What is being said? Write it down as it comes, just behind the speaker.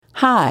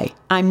Hi,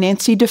 I'm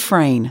Nancy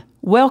Dufresne.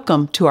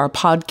 Welcome to our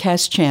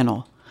podcast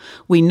channel.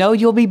 We know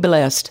you'll be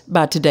blessed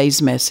by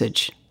today's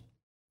message.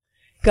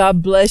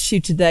 God bless you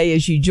today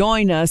as you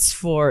join us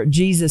for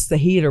Jesus the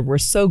Healer. We're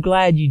so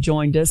glad you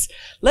joined us.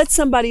 Let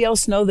somebody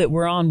else know that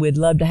we're on. We'd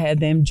love to have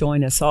them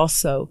join us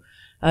also.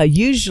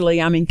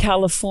 Usually I'm in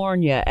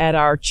California at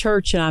our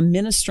church and I'm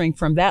ministering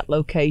from that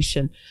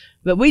location.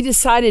 But we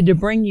decided to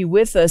bring you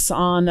with us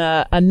on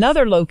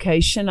another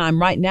location.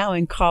 I'm right now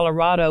in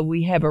Colorado.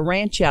 We have a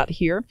ranch out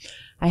here.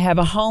 I have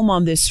a home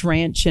on this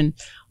ranch, and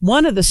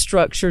one of the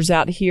structures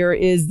out here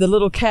is the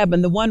little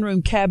cabin, the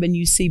one-room cabin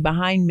you see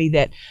behind me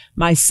that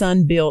my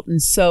son built.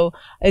 And so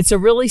it's a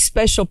really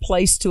special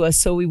place to us,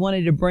 so we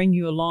wanted to bring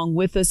you along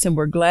with us, and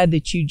we're glad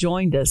that you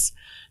joined us.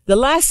 The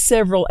last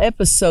several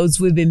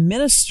episodes we've been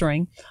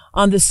ministering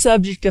on the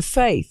subject of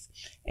faith.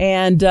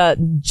 And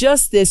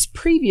just this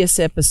previous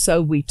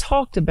episode, we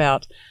talked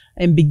about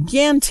and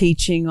began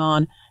teaching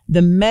on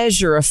the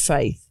measure of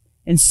faith.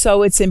 And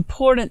so it's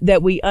important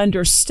that we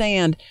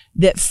understand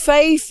that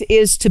faith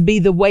is to be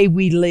the way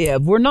we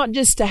live. We're not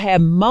just to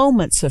have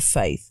moments of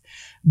faith,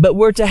 but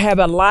we're to have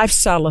a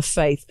lifestyle of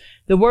faith.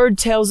 The Word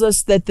tells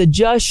us that the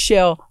just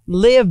shall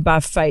live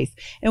by faith.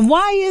 And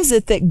why is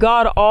it that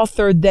God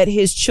authored that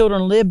His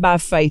children live by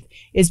faith?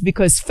 Is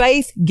because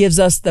faith gives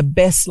us the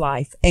best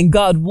life. And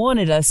God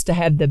wanted us to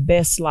have the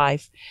best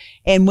life.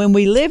 And when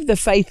we live the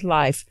faith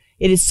life,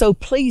 it is so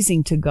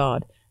pleasing to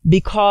God,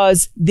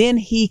 because then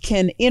He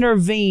can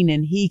intervene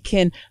and He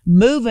can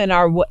move in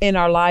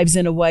our lives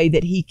in a way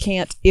that He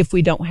can't if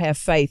we don't have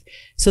faith.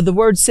 So the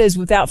Word says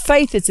without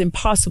faith, it's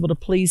impossible to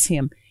please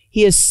Him.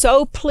 He is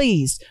so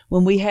pleased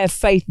when we have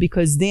faith,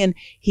 because then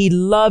He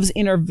loves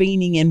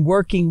intervening and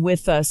working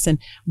with us and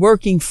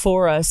working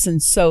for us.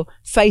 And so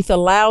faith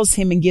allows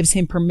Him and gives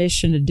Him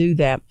permission to do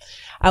that.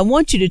 I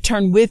want you to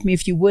turn with me,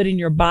 if you would, in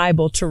your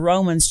Bible to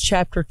Romans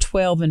chapter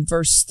 12 and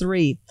verse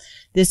 3.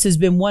 This has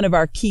been one of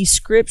our key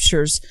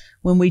scriptures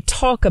when we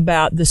talk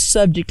about the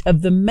subject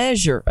of the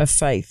measure of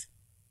faith.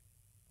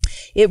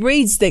 It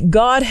reads that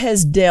God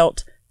has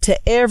dealt to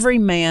every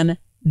man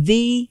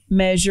the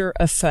measure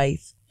of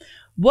faith.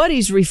 What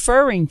he's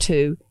referring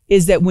to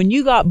is that when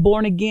you got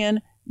born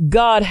again,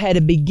 God had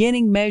a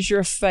beginning measure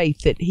of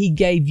faith that He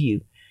gave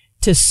you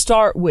to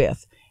start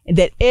with, and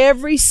that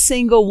every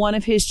single one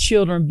of His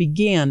children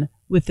begin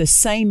with the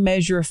same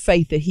measure of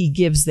faith that He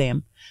gives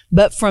them.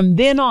 But from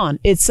then on,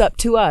 it's up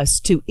to us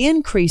to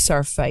increase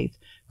our faith,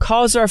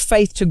 cause our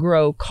faith to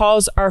grow,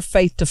 cause our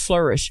faith to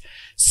flourish.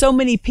 So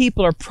many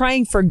people are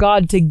praying for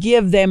God to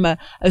give them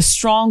a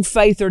strong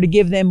faith or to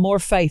give them more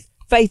faith.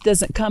 Faith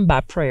doesn't come by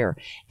prayer.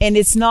 And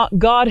it's not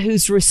God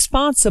who's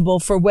responsible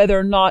for whether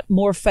or not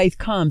more faith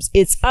comes.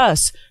 It's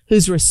us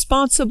who's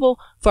responsible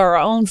for our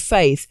own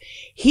faith.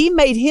 He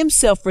made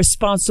Himself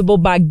responsible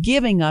by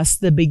giving us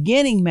the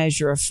beginning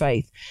measure of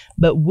faith.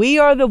 But we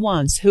are the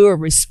ones who are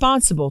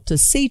responsible to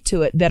see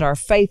to it that our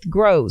faith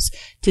grows,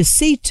 to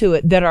see to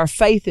it that our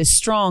faith is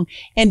strong,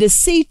 and to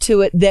see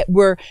to it that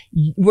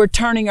we're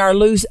turning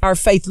our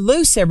faith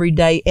loose every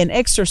day and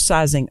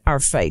exercising our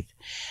faith.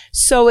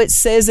 So it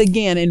says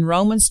again in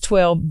Romans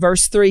 12,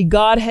 verse 3,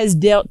 God has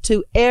dealt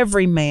to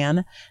every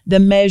man the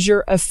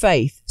measure of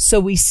faith. So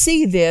we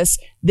see this,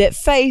 that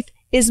faith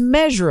is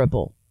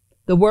measurable.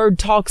 The Word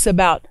talks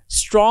about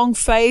strong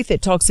faith.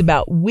 It talks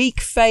about weak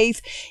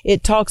faith.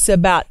 It talks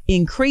about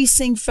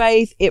increasing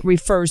faith. It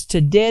refers to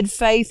dead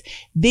faith.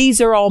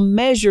 These are all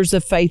measures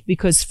of faith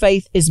because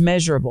faith is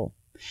measurable.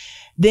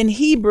 Then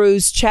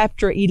Hebrews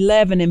chapter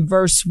 11 and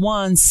verse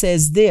 1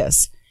 says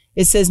this.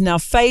 It says, now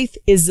faith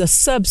is the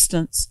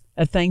substance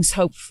of things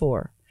hoped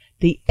for,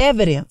 the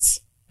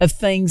evidence of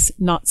things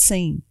not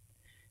seen.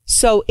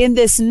 So in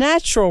this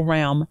natural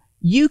realm,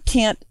 you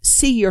can't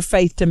see your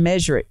faith to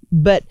measure it,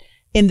 but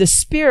in the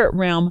spirit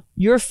realm,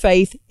 your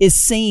faith is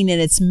seen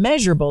and it's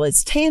measurable,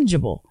 it's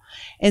tangible.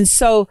 And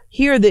so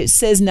here it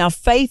says, now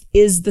faith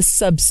is the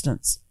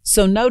substance.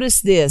 So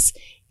notice this,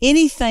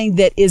 anything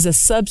that is a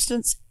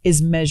substance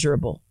is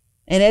measurable.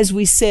 And as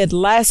we said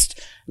last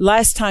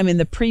time in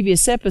the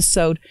previous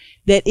episode,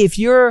 that if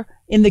you're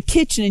in the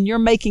kitchen and you're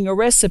making a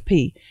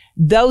recipe,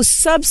 those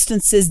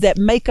substances that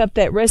make up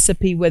that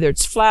recipe, whether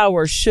it's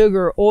flour,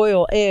 sugar,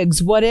 oil,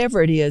 eggs,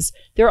 whatever it is,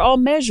 they're all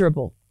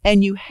measurable.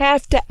 And you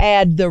have to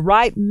add the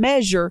right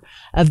measure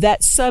of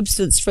that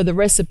substance for the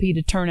recipe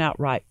to turn out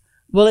right.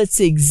 Well, it's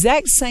the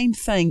exact same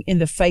thing in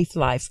the faith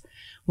life.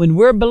 When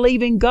we're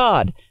believing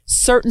God,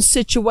 certain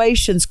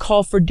situations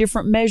call for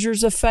different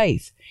measures of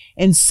faith.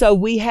 And so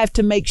we have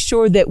to make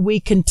sure that we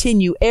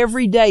continue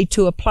every day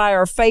to apply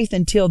our faith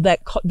until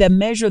the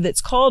measure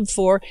that's called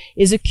for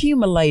is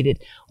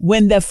accumulated.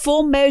 When the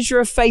full measure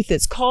of faith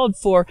that's called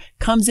for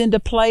comes into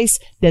place,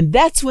 then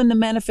that's when the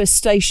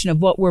manifestation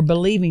of what we're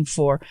believing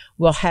for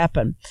will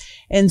happen.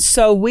 And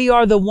so we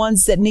are the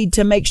ones that need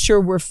to make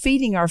sure we're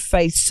feeding our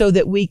faith so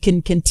that we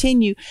can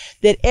continue,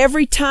 that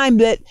every time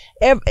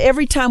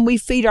we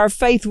feed our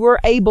faith, we're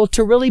able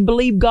to really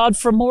believe God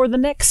for more the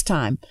next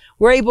time.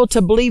 We're able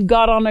to believe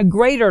God on a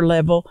greater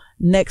level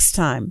next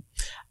time.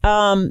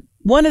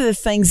 one of the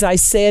things I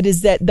said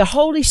is that the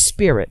Holy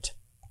Spirit,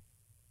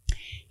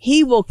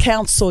 He will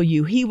counsel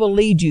you. He will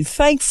lead you.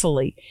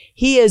 Thankfully,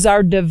 He is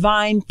our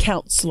divine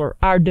counselor,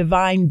 our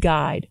divine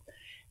guide.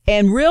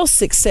 And real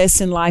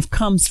success in life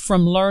comes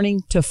from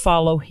learning to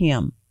follow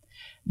Him.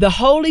 The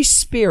Holy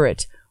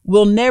Spirit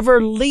will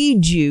never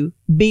lead you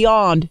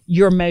beyond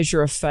your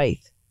measure of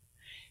faith.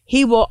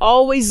 He will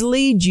always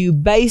lead you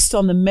based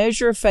on the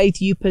measure of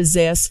faith you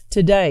possess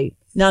today.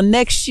 Now,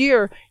 next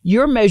year,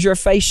 your measure of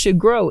faith should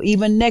grow.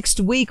 Even next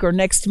week or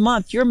next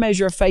month, your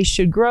measure of faith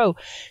should grow.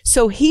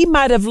 So He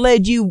might have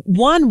led you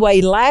one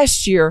way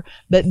last year,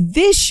 but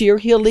this year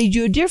He'll lead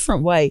you a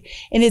different way.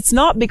 And it's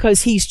not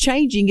because He's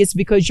changing, it's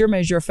because your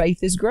measure of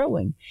faith is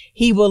growing.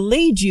 He will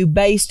lead you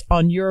based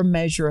on your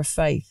measure of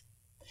faith.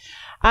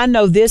 I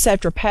know this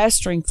after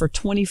pastoring for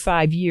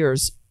 25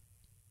 years,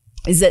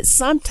 is that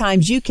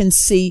sometimes you can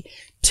see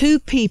two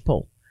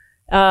people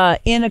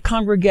in a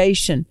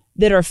congregation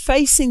that are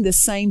facing the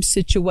same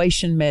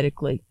situation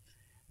medically.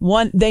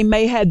 They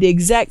may have the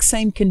exact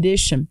same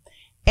condition,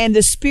 and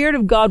the Spirit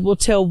of God will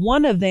tell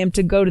one of them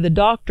to go to the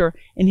doctor,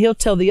 and He'll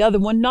tell the other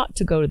one not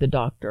to go to the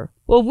doctor.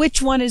 Well,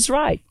 which one is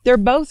right? They're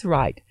both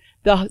right.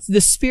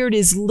 The Spirit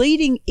is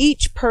leading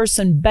each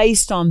person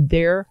based on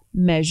their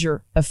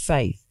measure of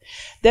faith.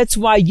 That's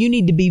why you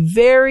need to be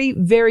very,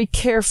 very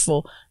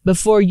careful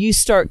before you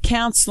start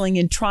counseling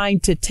and trying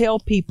to tell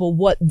people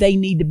what they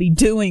need to be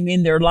doing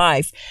in their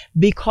life,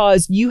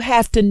 because you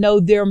have to know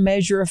their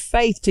measure of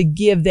faith to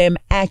give them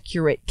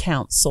accurate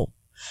counsel.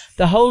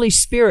 The Holy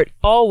Spirit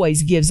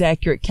always gives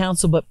accurate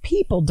counsel, but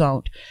people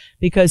don't,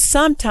 because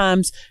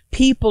sometimes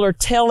people are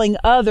telling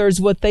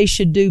others what they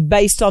should do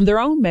based on their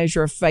own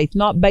measure of faith,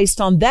 not based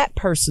on that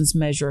person's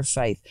measure of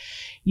faith.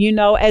 You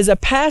know, as a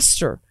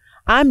pastor,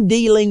 I'm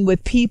dealing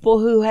with people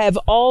who have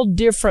all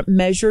different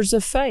measures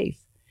of faith.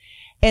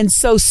 And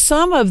so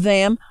some of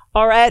them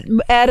are at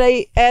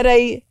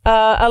a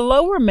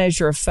lower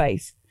measure of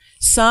faith.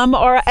 Some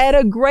are at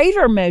a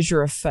greater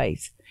measure of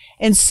faith.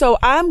 And so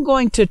I'm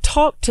going to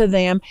talk to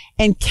them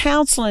and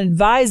counsel and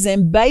advise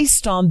them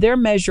based on their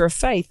measure of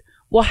faith.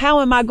 Well,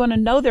 how am I going to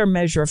know their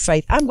measure of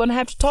faith? I'm going to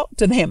have to talk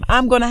to them.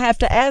 I'm going to have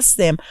to ask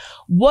them,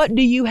 what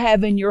do you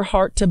have in your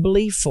heart to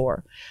believe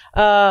for?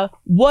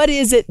 What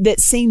is it that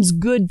seems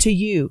good to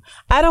you?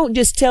 I don't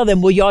just tell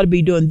them, well, you ought to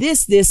be doing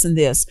this, this, and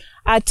this.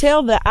 I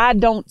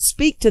don't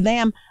speak to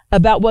them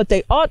about what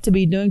they ought to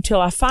be doing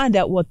till I find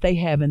out what they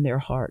have in their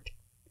heart.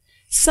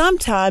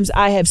 Sometimes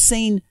I have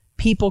seen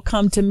people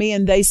come to me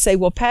and they say,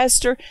 well,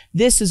 Pastor,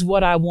 this is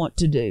what I want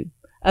to do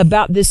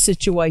about this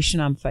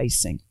situation I'm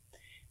facing.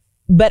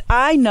 But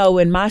I know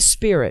in my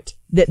spirit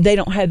that they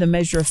don't have the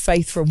measure of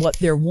faith for what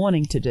they're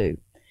wanting to do.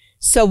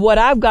 So what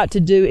I've got to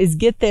do is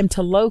get them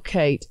to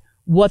locate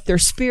what their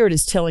spirit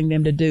is telling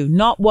them to do,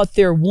 not what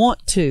their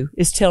want to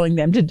is telling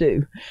them to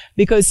do.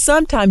 Because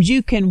sometimes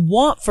you can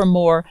want for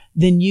more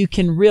than you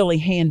can really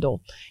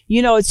handle.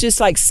 You know, it's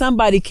just like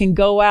somebody can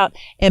go out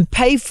and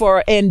pay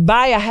for and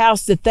buy a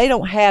house that they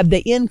don't have the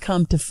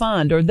income to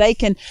fund, or they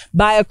can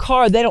buy a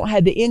car they don't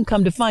have the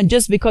income to fund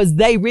just because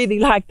they really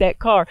like that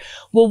car.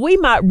 Well, we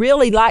might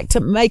really like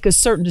to make a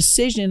certain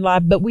decision in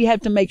life, but we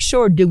have to make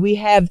sure,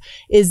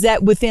 is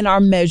that within our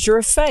measure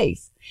of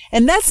faith?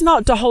 And that's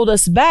not to hold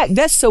us back.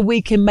 That's so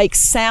we can make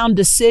sound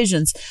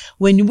decisions.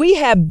 When we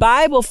have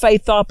Bible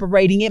faith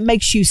operating, it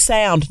makes you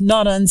sound,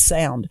 not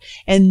unsound.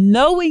 And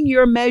knowing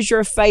your measure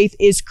of faith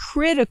is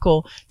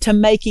critical to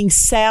making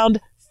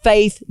sound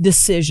faith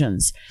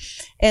decisions.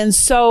 And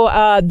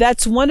so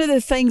that's one of the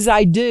things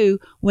I do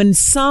when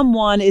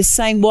someone is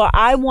saying, well,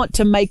 I want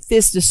to make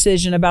this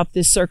decision about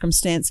this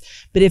circumstance,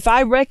 but if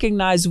I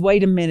recognize,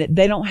 wait a minute,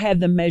 they don't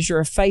have the measure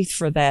of faith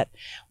for that,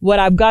 what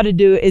I've got to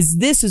do is,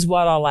 this is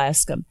what I'll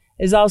ask them,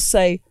 is I'll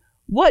say,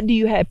 what do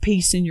you have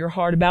peace in your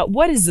heart about?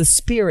 What is the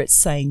Spirit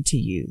saying to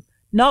you?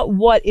 Not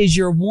what is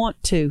your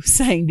want to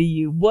saying to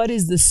you. What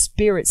is the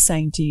Spirit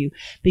saying to you?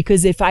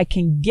 Because if I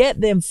can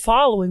get them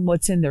following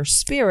what's in their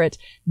spirit,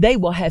 they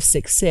will have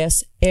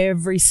success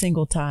every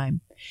single time.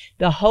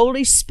 The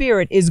Holy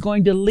Spirit is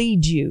going to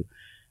lead you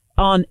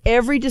on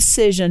every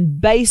decision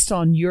based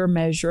on your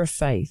measure of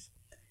faith.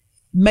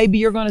 Maybe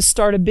you're going to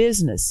start a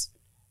business.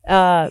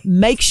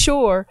 Make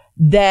sure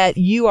that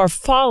you are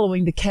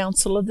following the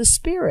counsel of the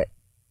Spirit.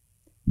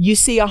 You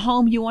see a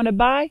home you want to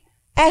buy?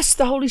 Ask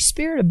the Holy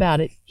Spirit about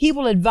it. He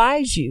will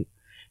advise you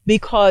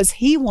because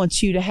He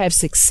wants you to have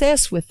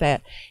success with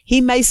that.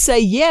 He may say,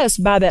 yes,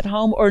 buy that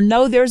home, or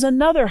no, there's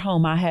another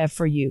home I have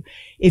for you.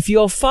 If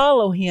you'll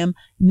follow Him,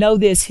 know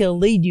this, He'll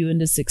lead you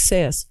into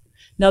success.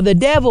 Now, the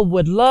devil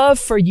would love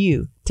for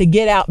you to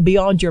get out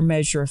beyond your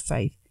measure of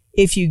faith.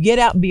 If you get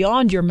out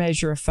beyond your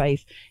measure of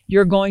faith,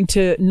 you're going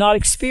to not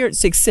experience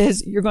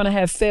success. You're going to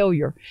have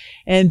failure.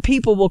 And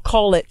people will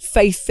call it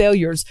faith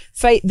failures.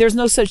 There's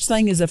no such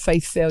thing as a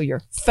faith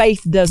failure.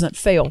 Faith doesn't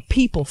fail.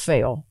 People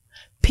fail.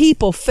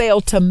 People fail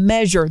to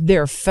measure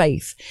their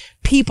faith.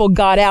 People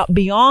got out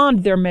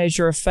beyond their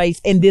measure of faith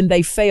and then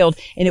they failed.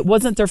 And it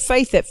wasn't their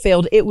faith that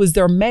failed. It was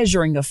their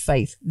measuring of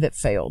faith that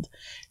failed.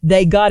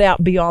 They got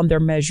out beyond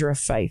their measure of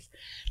faith.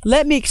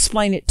 Let me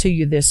explain it to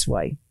you this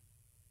way.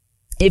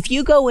 If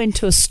you go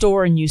into a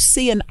store and you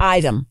see an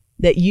item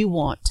that you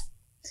want,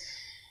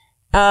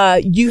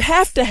 you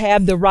have to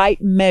have the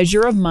right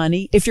measure of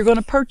money if you're going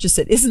to purchase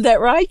it. Isn't that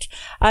right?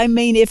 I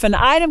mean, if an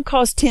item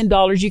costs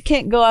 $10, you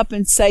can't go up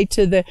and say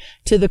to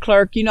the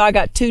clerk, you know, I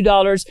got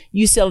 $2.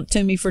 You sell it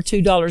to me for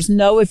 $2.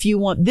 No, if you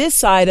want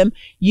this item,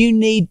 you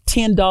need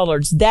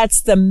 $10.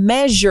 That's the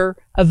measure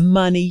of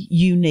money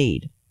you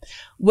need.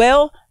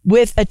 Well,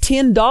 with a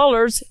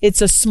 $10,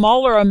 it's a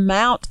smaller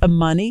amount of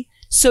money.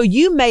 So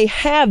you may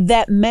have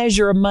that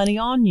measure of money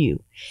on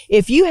you.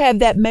 If you have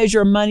that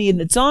measure of money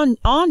that's on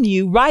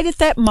you right at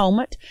that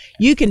moment,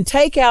 you can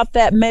take out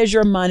that measure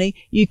of money,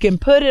 you can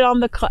put it on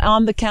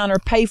the counter,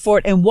 pay for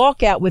it, and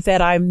walk out with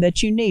that item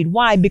that you need.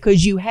 Why?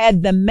 Because you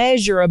had the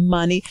measure of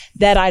money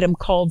that item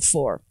called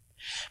for.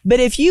 But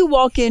if you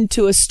walk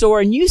into a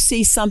store and you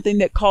see something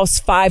that costs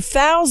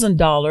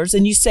 $5,000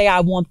 and you say,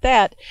 I want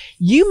that,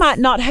 you might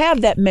not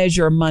have that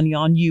measure of money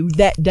on you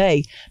that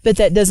day, but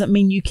that doesn't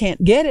mean you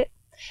can't get it.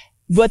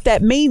 What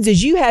that means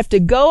is you have to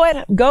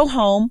go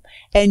home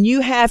and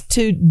you have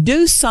to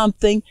do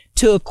something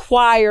to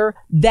acquire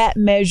that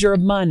measure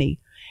of money.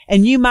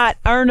 And you might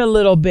earn a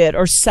little bit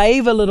or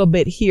save a little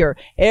bit here.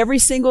 Every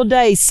single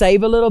day,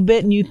 save a little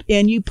bit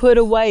and you put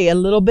away a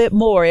little bit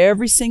more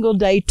every single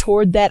day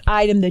toward that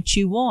item that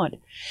you want.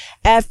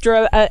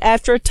 After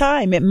a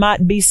time, it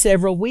might be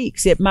several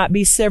weeks. It might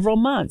be several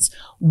months.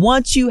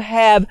 Once you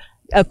have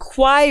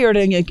acquired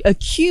and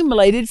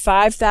accumulated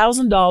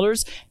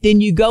 $5,000,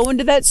 then you go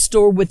into that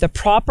store with the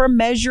proper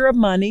measure of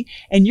money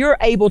and you're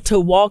able to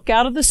walk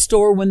out of the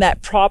store when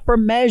that proper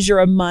measure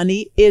of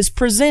money is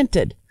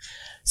presented.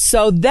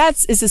 So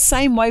it's the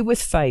same way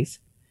with faith.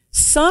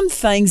 Some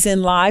things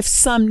in life,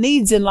 some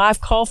needs in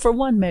life call for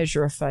one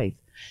measure of faith.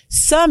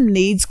 Some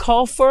needs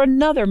call for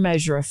another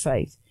measure of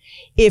faith.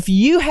 If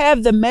you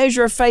have the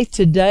measure of faith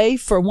today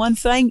for one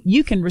thing,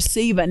 you can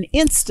receive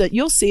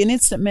you'll see an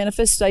instant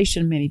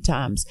manifestation many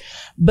times.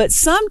 But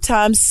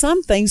sometimes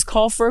some things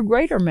call for a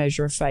greater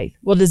measure of faith.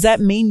 Well, does that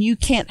mean you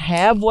can't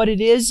have what it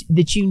is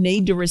that you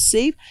need to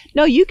receive?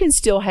 No, you can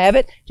still have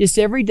it. Just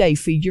every day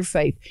feed your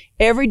faith.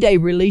 Every day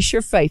release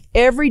your faith.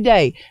 Every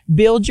day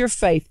build your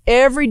faith.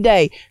 Every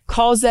day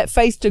cause that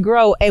faith to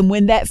grow. And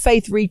when that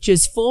faith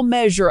reaches full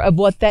measure of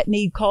what that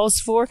need calls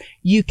for,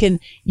 you can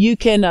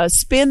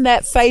spend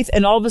that faith,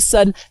 and all of a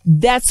sudden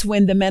that's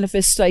when the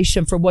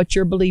manifestation for what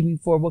you're believing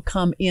for will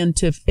come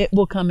into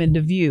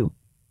view.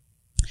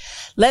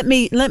 Let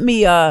me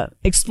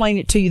explain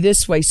it to you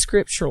this way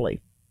scripturally.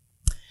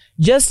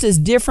 Just as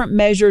different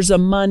measures of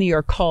money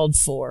are called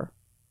for,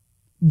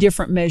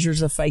 different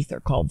measures of faith are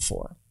called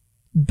for,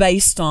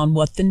 based on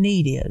what the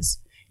need is.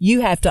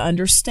 You have to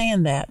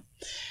understand that.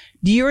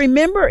 Do you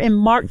remember in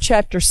Mark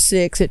chapter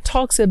 6, it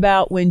talks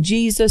about when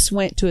Jesus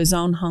went to his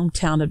own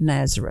hometown of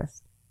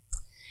Nazareth.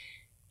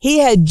 He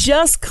had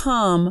just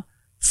come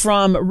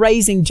from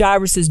raising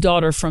Jairus'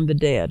 daughter from the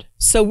dead.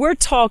 So we're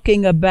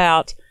talking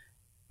about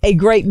a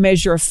great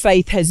measure of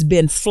faith has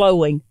been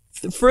flowing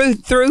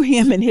through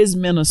him and his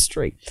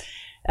ministry.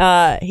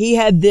 He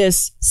had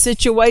this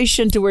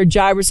situation to where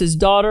Jairus'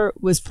 daughter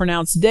was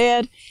pronounced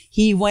dead.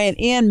 He went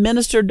in,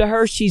 ministered to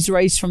her. She's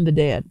raised from the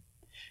dead.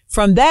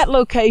 From that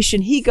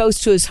location, he goes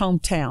to his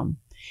hometown.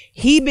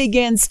 He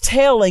begins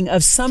telling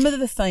of some of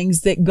the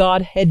things that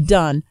God had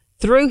done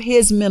through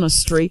his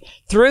ministry,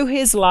 through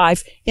his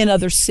life in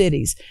other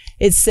cities.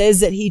 It says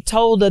that he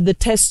told of the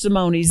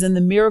testimonies and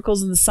the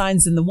miracles and the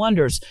signs and the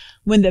wonders.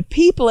 When the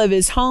people of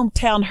his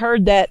hometown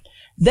heard that,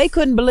 they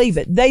couldn't believe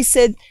it. They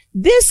said,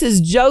 this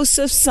is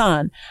Joseph's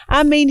son.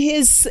 I mean,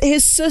 his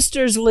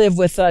sisters live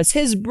with us.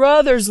 His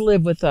brothers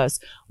live with us.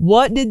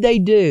 What did they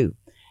do?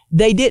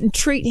 They didn't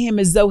treat him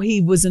as though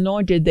he was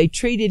anointed. They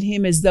treated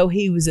him as though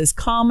he was as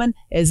common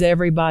as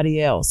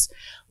everybody else.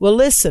 Well,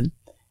 listen,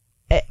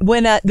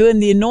 when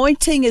the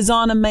anointing is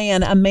on a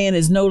man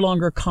is no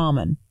longer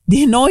common.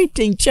 The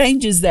anointing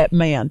changes that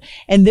man.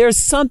 And there's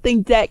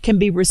something that can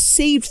be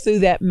received through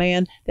that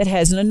man that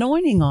has an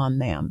anointing on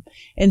them.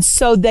 And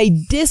so they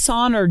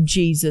dishonored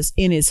Jesus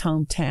in his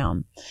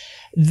hometown.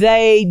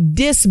 They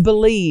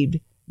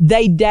disbelieved.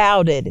 They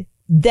doubted.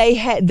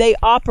 They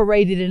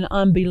operated in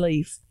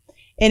unbelief.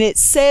 And it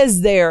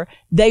says there,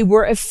 they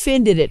were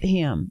offended at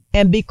him.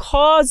 And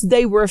because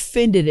they were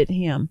offended at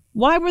him,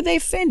 why were they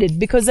offended?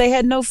 Because they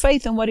had no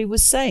faith in what he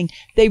was saying.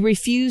 They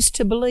refused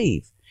to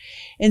believe.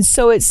 And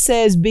so it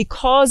says,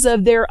 because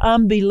of their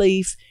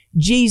unbelief,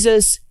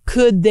 Jesus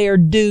could there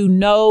do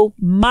no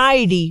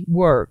mighty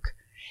work,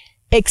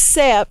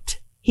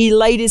 except he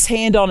laid his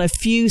hand on a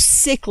few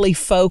sickly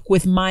folk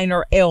with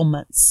minor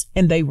ailments,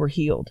 and they were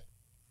healed.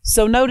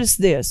 So notice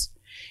this.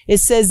 It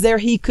says there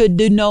he could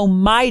do no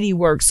mighty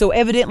works. So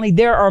evidently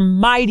there are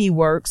mighty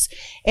works.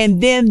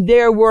 And then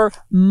there were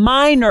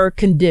minor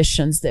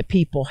conditions that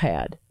people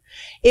had.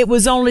 It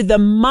was only the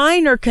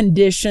minor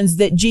conditions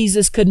that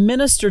Jesus could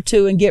minister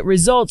to and get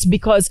results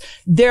because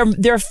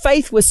their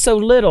faith was so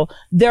little.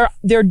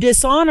 Their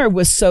dishonor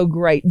was so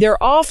great. Their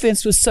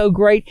offense was so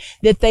great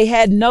that they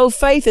had no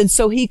faith. And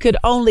so he could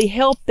only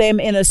help them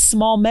in a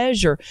small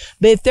measure.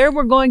 But if they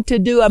were going to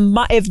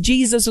if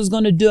Jesus was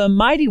going to do a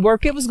mighty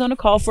work, it was going to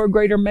call for a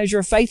greater measure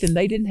of faith, and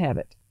they didn't have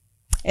it.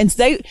 And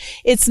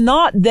it's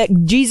not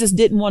that Jesus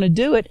didn't want to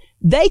do it.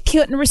 They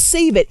couldn't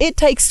receive it. It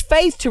takes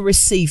faith to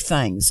receive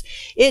things.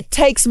 It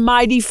takes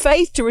mighty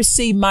faith to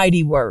receive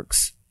mighty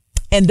works.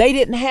 And they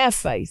didn't have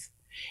faith.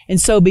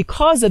 And so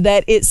because of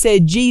that, it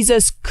said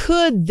Jesus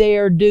could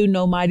there do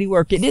no mighty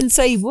work. It didn't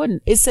say he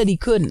wouldn't. It said he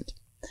couldn't.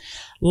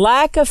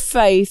 Lack of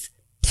faith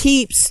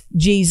keeps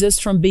Jesus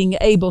from being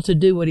able to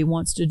do what he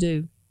wants to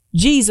do.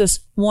 Jesus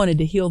wanted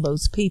to heal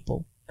those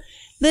people.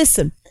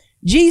 Listen,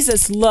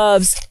 Jesus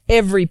loves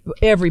every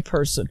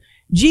person.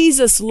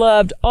 Jesus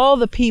loved all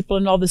the people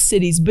in all the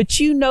cities, but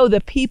you know the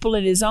people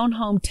in his own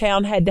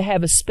hometown had to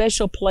have a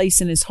special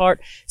place in his heart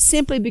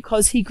simply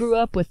because he grew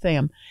up with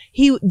them.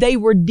 They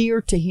were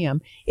dear to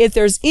him. If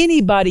there's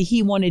anybody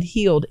he wanted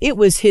healed, it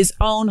was his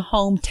own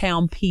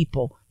hometown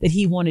people that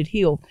he wanted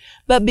healed.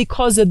 But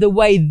because of the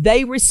way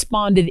they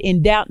responded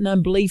in doubt and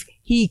unbelief,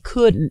 he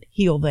couldn't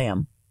heal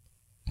them.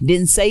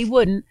 Didn't say he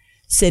wouldn't,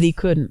 said he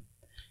couldn't.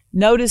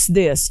 Notice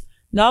this.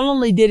 Not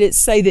only did it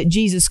say that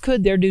Jesus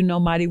could there do no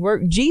mighty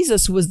work,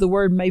 Jesus was the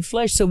Word made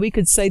flesh, so we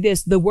could say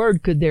this, the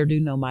Word could there do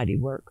no mighty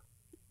work.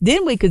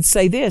 Then we could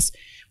say this,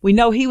 we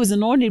know he was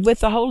anointed with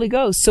the Holy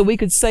Ghost, so we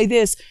could say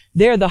this,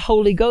 there the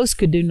Holy Ghost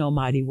could do no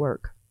mighty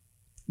work.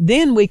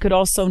 Then we could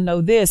also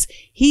know this,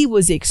 he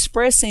was the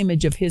express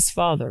image of his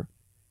Father.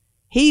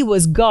 He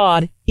was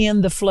God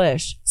in the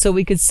flesh, so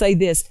we could say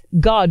this,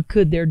 God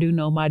could there do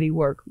no mighty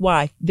work.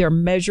 Why? Their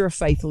measure of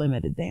faith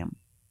limited them.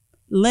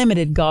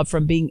 Limited God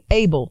from being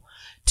able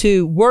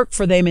to work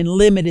for them and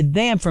limited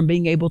them from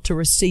being able to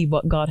receive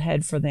what God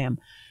had for them.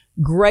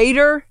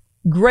 Greater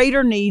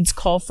needs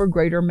call for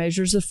greater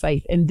measures of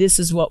faith. And this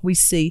is what we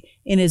see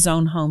in his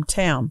own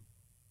hometown.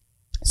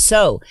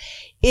 So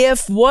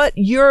if what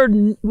your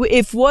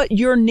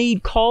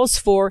need calls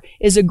for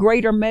is a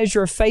greater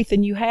measure of faith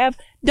than you have,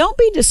 don't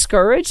be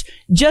discouraged.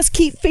 Just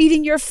keep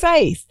feeding your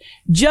faith.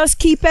 Just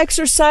keep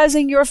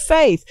exercising your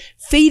faith.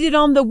 Feed it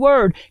on the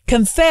Word.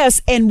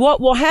 Confess, and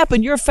what will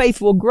happen? Your faith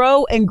will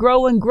grow and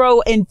grow and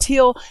grow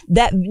until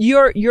that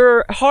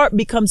your heart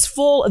becomes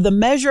full of the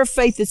measure of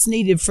faith that's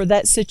needed for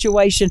that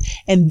situation,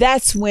 and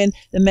that's when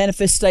the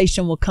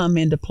manifestation will come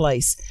into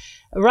place.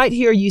 Right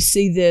here you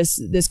see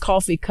this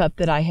coffee cup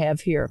that I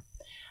have here.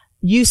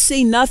 You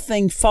see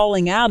nothing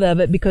falling out of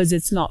it because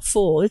it's not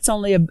full. It's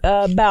only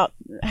about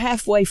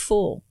halfway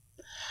full.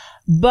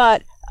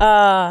 But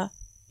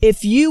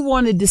if you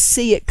wanted to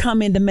see it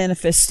come into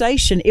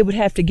manifestation, it would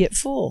have to get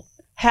full.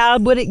 How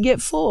would it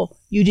get full?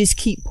 You just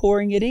keep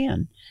pouring it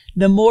in.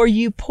 The more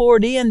you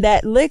poured in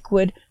that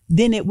liquid,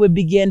 then it would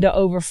begin to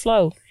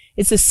overflow.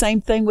 It's the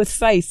same thing with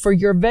faith. For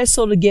your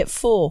vessel to get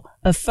full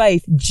of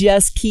faith,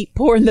 just keep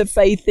pouring the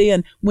faith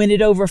in. When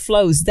it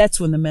overflows,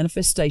 that's when the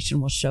manifestation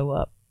will show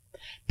up.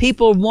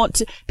 People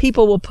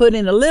will put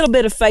in a little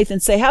bit of faith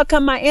and say, how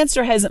come my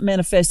answer hasn't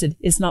manifested?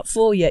 It's not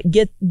full yet.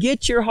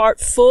 Get your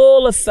heart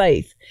full of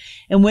faith.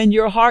 And when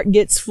your heart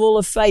gets full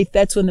of faith,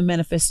 that's when the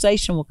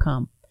manifestation will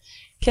come.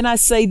 Can I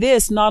say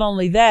this? Not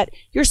only that,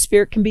 your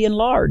spirit can be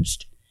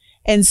enlarged.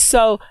 And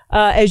so,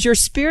 as your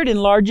spirit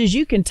enlarges,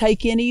 you can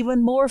take in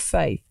even more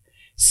faith.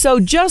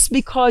 So just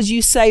because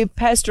you say,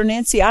 Pastor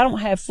Nancy, I don't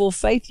have full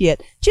faith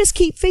yet, just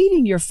keep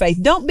feeding your faith.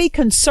 Don't be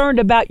concerned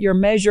about your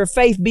measure of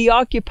faith. Be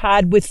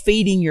occupied with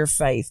feeding your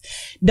faith.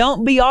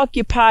 Don't be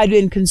occupied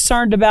and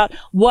concerned about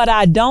what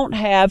I don't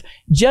have.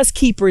 Just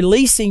keep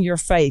releasing your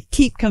faith.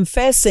 Keep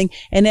confessing.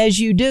 And as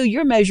you do,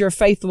 your measure of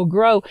faith will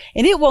grow.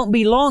 And it won't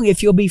be long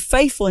if you'll be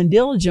faithful and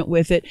diligent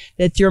with it,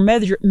 that your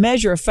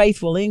measure of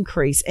faith will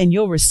increase and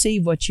you'll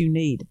receive what you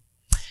need.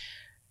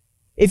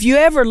 If you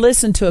ever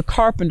listen to a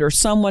carpenter,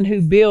 someone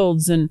who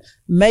builds and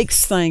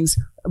makes things,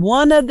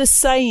 one of the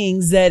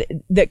sayings that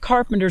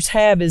carpenters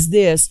have is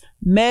this: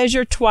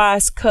 measure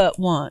twice, cut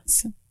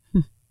once.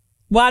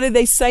 Why do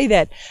they say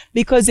that?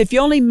 Because if you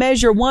only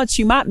measure once,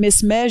 you might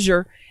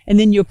mismeasure and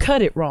then you'll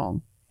cut it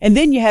wrong. And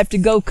then you have to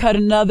go cut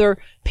another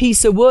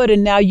piece of wood,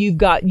 and now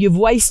you've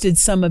wasted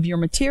some of your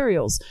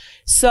materials.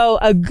 So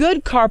a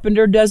good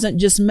carpenter doesn't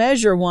just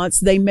measure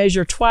once, they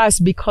measure twice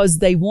because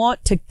they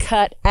want to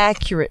cut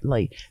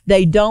accurately.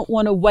 They don't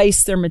want to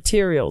waste their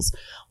materials.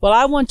 Well,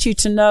 I want you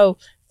to know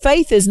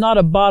faith is not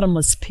a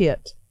bottomless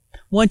pit.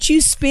 Once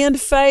you spend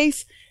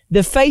faith,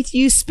 the faith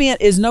you spent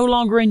is no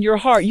longer in your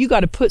heart. You got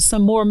to put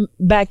some more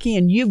back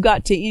in. You've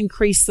got to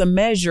increase the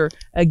measure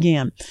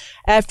again.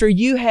 After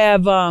you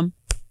have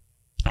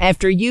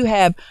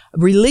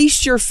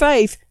released your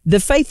faith, the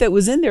faith that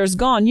was in there is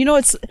gone. You know,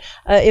 it's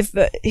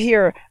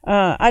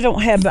I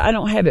don't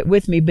have it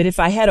with me, but if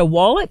I had a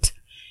wallet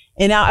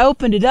and I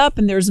opened it up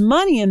and there's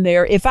money in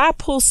there, if I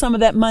pull some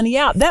of that money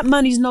out, that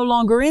money's no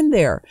longer in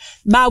there.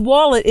 My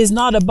wallet is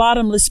not a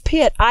bottomless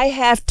pit. I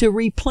have to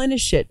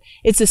replenish it.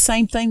 It's the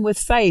same thing with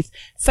faith.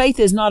 Faith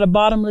is not a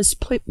bottomless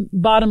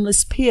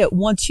pit.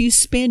 Once you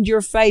spend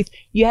your faith,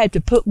 you have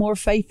to put more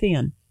faith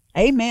in.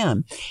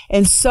 Amen.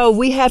 And so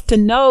we have to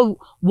know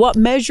what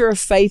measure of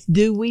faith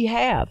do we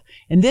have.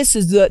 And this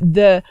is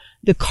the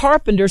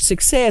carpenter's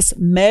success.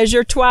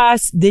 Measure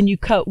twice, then you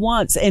cut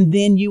once, and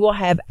then you will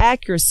have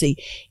accuracy.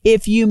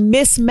 If you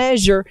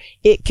mismeasure,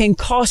 it can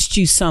cost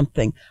you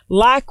something.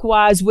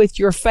 Likewise with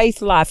your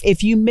faith life,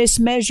 if you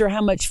mismeasure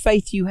how much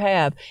faith you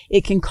have,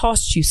 it can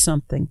cost you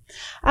something.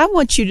 I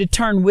want you to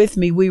turn with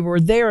me. We were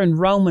there in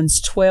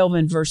Romans 12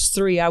 and verse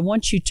 3. I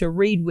want you to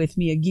read with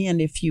me again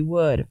if you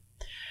would.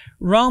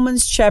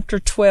 Romans chapter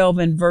 12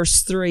 and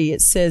verse 3, it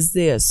says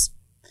this,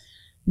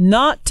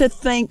 not to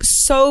think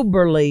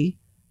soberly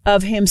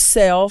of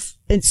himself,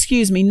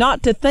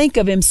 not to think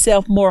of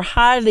himself more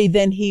highly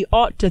than he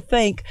ought to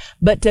think,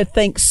 but to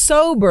think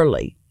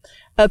soberly,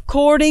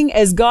 according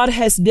as God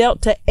has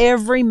dealt to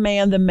every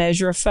man the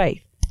measure of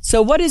faith.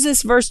 So what is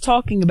this verse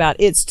talking about?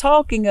 It's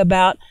talking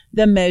about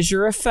the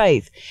measure of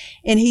faith.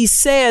 And he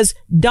says,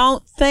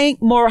 don't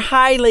think more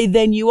highly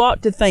than you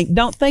ought to think.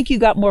 Don't think you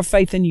got more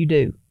faith than you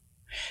do.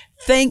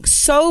 Think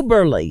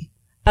soberly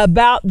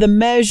about the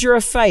measure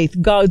of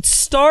faith. God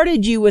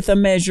started you with a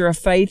measure of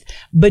faith,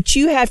 but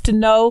you have to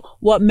know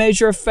what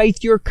measure of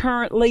faith you're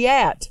currently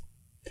at.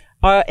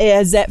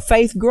 Has that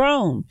faith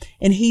grown?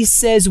 And he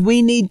says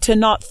we need to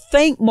not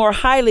think more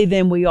highly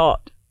than we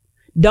ought.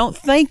 Don't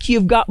think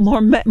you've got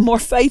more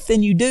faith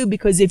than you do,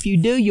 because if you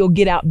do, you'll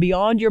get out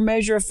beyond your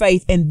measure of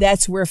faith, and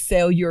that's where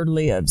failure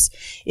lives.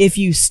 If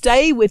you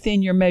stay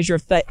within your measure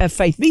of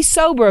faith, be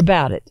sober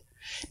about it.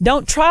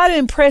 Don't try to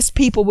impress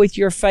people with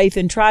your faith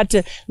and try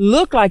to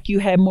look like you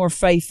have more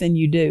faith than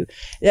you do.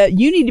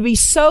 You need to be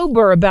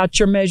sober about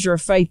your measure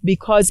of faith,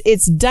 because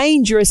it's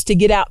dangerous to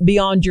get out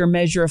beyond your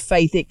measure of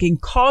faith. It can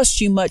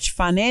cost you much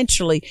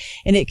financially,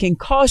 and it can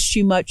cost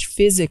you much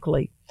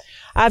physically.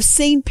 I've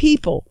seen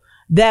people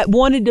that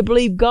wanted to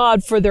believe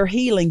God for their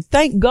healing.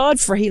 Thank God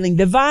for healing.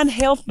 Divine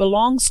health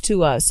belongs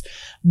to us.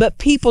 But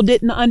people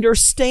didn't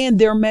understand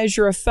their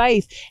measure of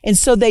faith. And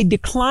so they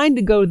declined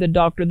to go to the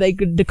doctor. They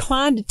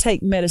declined to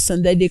take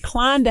medicine. They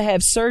declined to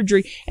have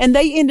surgery. And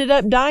they ended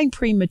up dying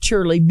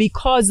prematurely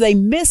because they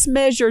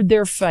mismeasured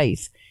their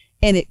faith.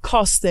 And it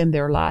cost them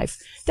their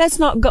life. That's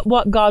not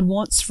what God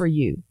wants for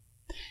you.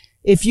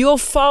 If you'll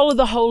follow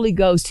the Holy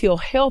Ghost, He'll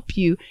help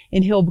you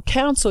and He'll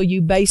counsel you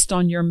based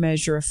on your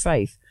measure of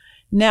faith.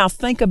 Now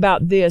think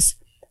about this.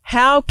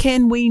 How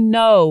can we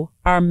know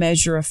our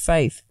measure of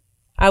faith?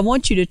 I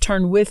want you to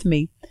turn with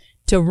me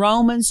to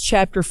Romans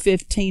chapter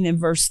 15 and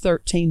verse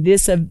 13.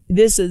 This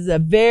is a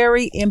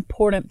very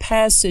important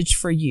passage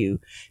for you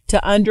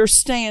to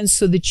understand,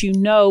 so that you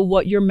know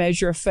what your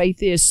measure of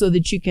faith is, so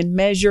that you can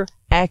measure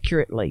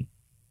accurately.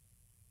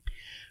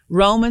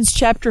 Romans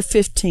chapter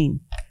 15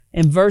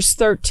 and verse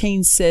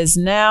 13 says,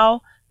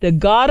 now the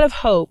God of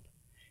hope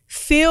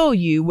fill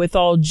you with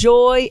all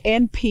joy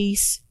and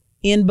peace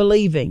in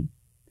believing,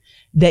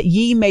 that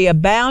ye may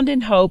abound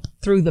in hope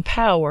through the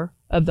power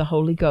of the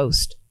Holy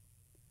Ghost.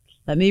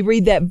 Let me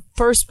read that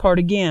first part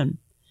again.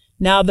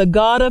 Now the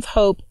God of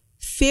hope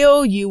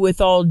fill you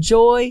with all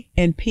joy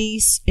and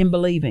peace in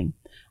believing.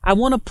 I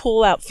want to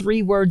pull out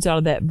 3 words out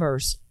of that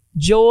verse.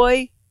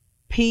 Joy,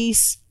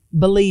 peace,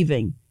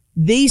 believing.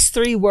 These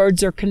 3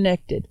 words are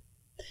connected.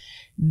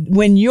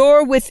 When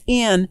you're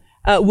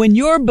when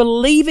you're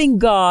believing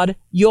God,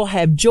 you'll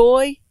have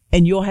joy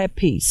and you'll have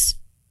peace.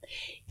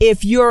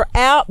 If you're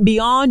out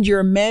beyond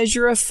your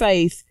measure of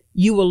faith,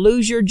 you will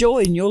lose your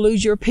joy and you'll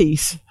lose your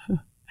peace.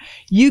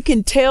 You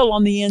can tell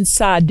on the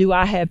inside, do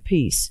I have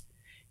peace?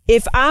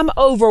 If I'm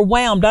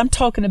overwhelmed, I'm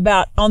talking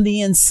about on the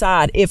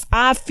inside. If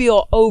I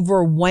feel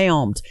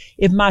overwhelmed,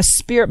 if my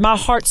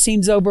heart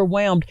seems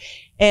overwhelmed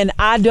and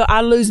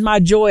I lose my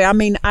joy,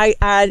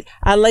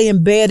 I lay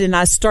in bed and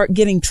I start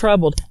getting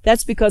troubled,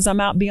 that's because I'm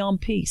out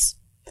beyond peace.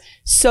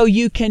 So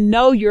you can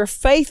know your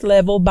faith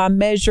level by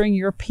measuring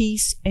your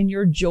peace and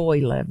your joy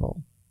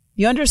level.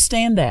 You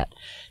understand that?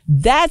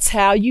 That's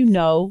how you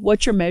know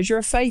what your measure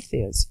of faith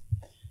is.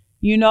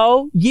 You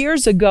know,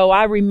 years ago,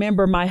 I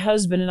remember my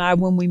husband and I,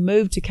 when we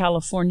moved to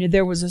California,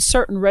 there was a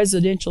certain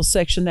residential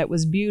section that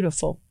was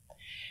beautiful.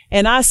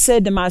 And I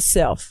said to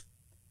myself,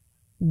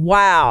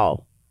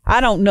 wow,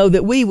 I don't know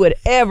that we would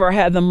ever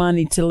have the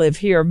money to live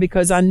here,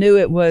 because I knew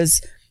it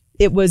was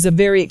a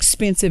very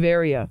expensive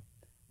area.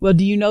 Well,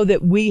 do you know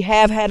that we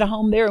have had a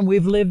home there and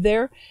we've lived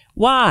there?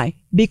 Why?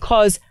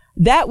 Because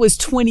that was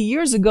 20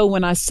 years ago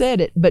when I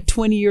said it, but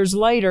 20 years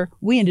later,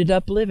 we ended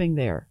up living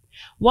there.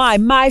 Why?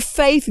 My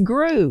faith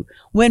grew.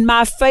 When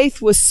my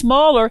faith was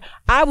smaller,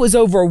 I was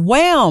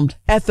overwhelmed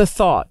at the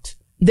thought.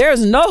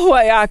 There's no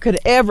way I could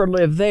ever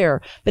live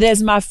there. But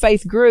as my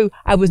faith grew,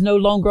 I was no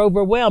longer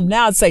overwhelmed.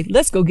 Now I'd say,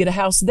 let's go get a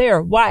house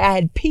there. Why? I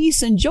had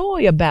peace and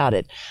joy about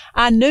it.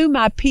 I knew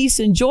my peace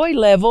and joy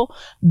level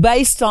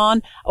based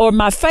on, or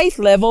my faith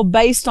level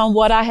based on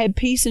what I had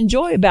peace and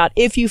joy about.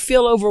 If you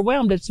feel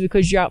overwhelmed, it's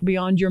because you're out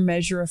beyond your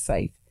measure of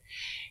faith.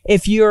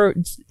 If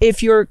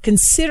you're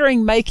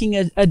considering making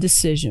a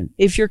decision,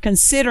 if you're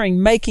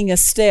considering making a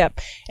step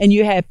and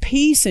you have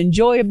peace and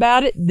joy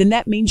about it, then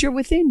that means you're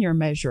within your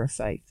measure of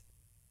faith.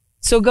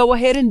 So go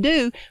ahead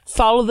and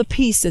follow the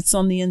peace that's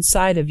on the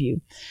inside of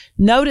you.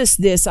 Notice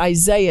this,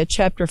 Isaiah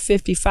chapter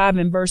 55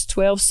 and verse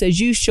 12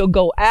 says, you shall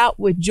go out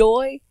with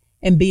joy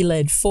and be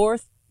led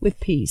forth with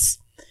peace.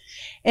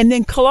 And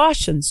then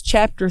Colossians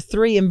chapter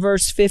 3 and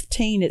verse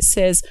 15, it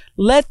says,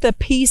 let the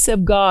peace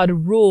of God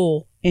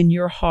rule in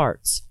your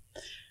hearts.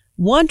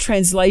 One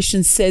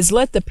translation says,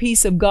 let the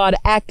peace of God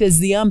act as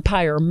the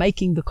umpire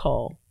making the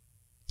call.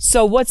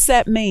 So what's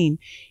that mean?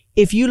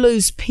 If you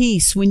lose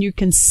peace when you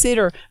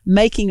consider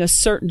making a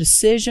certain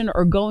decision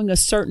or going a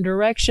certain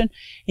direction,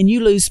 and you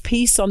lose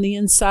peace on the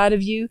inside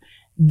of you,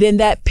 then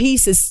that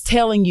peace is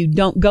telling you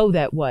don't go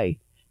that way.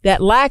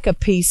 That lack of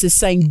peace is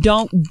saying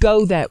don't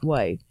go that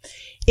way.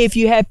 If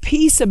you have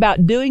peace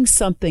about doing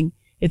something,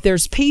 if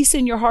there's peace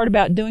in your heart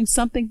about doing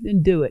something,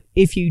 then do it.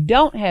 If you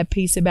don't have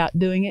peace about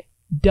doing it,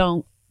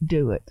 don't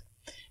do it.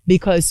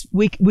 Because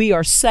we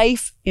are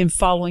safe in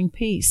following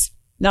peace.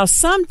 Now,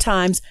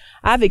 sometimes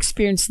I've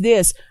experienced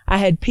this. I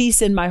had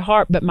peace in my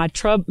heart, but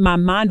my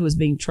mind was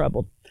being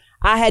troubled.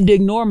 I had to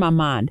ignore my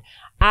mind.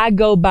 I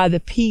go by the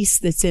peace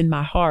that's in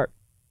my heart.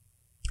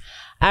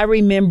 I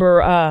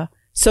remember,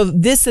 so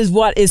this is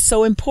what is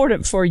so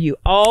important for you.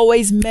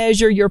 Always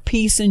measure your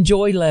peace and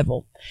joy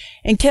level.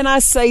 And can I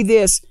say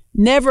this?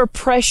 Never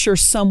pressure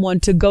someone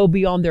to go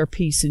beyond their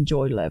peace and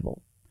joy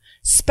level.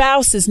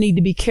 Spouses need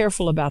to be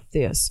careful about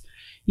this.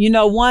 You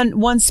know,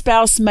 one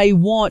spouse may I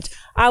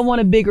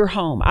want a bigger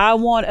home. I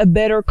want a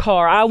better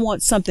car. I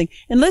want something.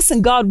 And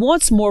listen, God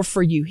wants more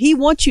for you. He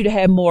wants you to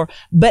have more,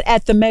 but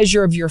at the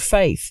measure of your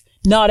faith,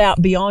 not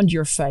out beyond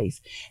your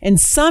faith. And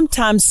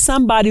sometimes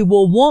somebody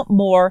will want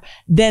more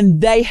than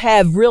they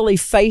have really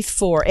faith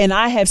for. And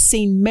I have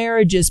seen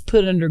marriages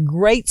put under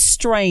great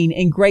strain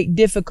and great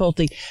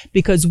difficulty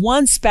because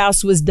one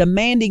spouse was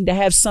demanding to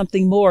have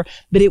something more,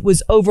 but it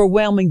was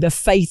overwhelming the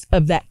faith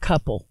of that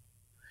couple.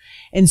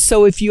 And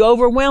so if you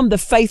overwhelm the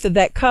faith of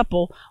that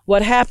couple,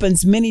 what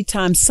happens many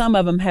times, some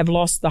of them have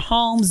lost the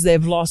homes,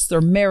 they've lost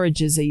their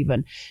marriages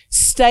even.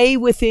 Stay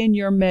within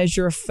your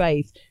measure of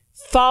faith.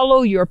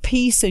 Follow your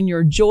peace and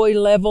your joy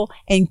level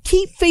and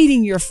keep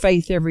feeding your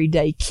faith every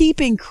day. Keep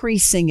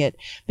increasing it,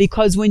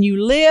 because when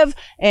you live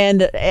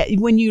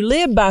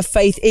by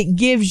faith, it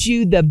gives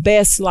you the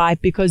best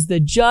life, because the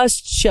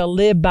just shall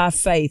live by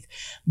faith.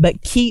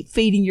 But keep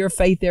feeding your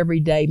faith every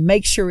day.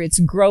 Make sure it's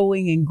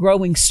growing and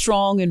growing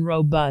strong and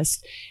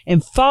robust,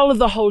 and follow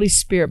the Holy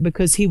Spirit,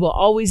 because He will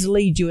always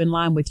lead you in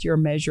line with your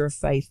measure of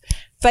faith.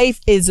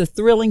 Faith is a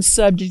thrilling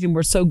subject, and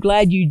we're so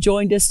glad you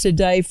joined us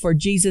today for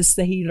Jesus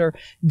the Healer.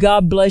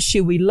 God bless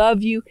you. We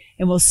love you,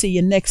 and we'll see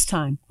you next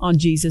time on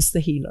Jesus the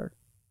Healer.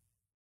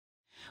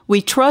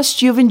 We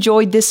trust you've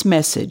enjoyed this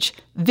message.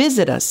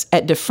 Visit us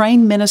at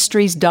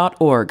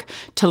DufresneMinistries.org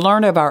to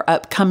learn of our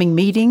upcoming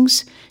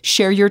meetings,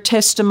 share your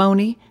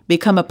testimony,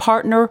 become a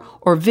partner,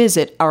 or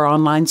visit our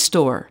online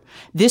store.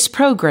 This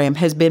program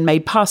has been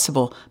made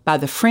possible by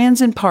the friends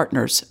and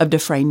partners of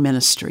Dufresne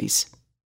Ministries.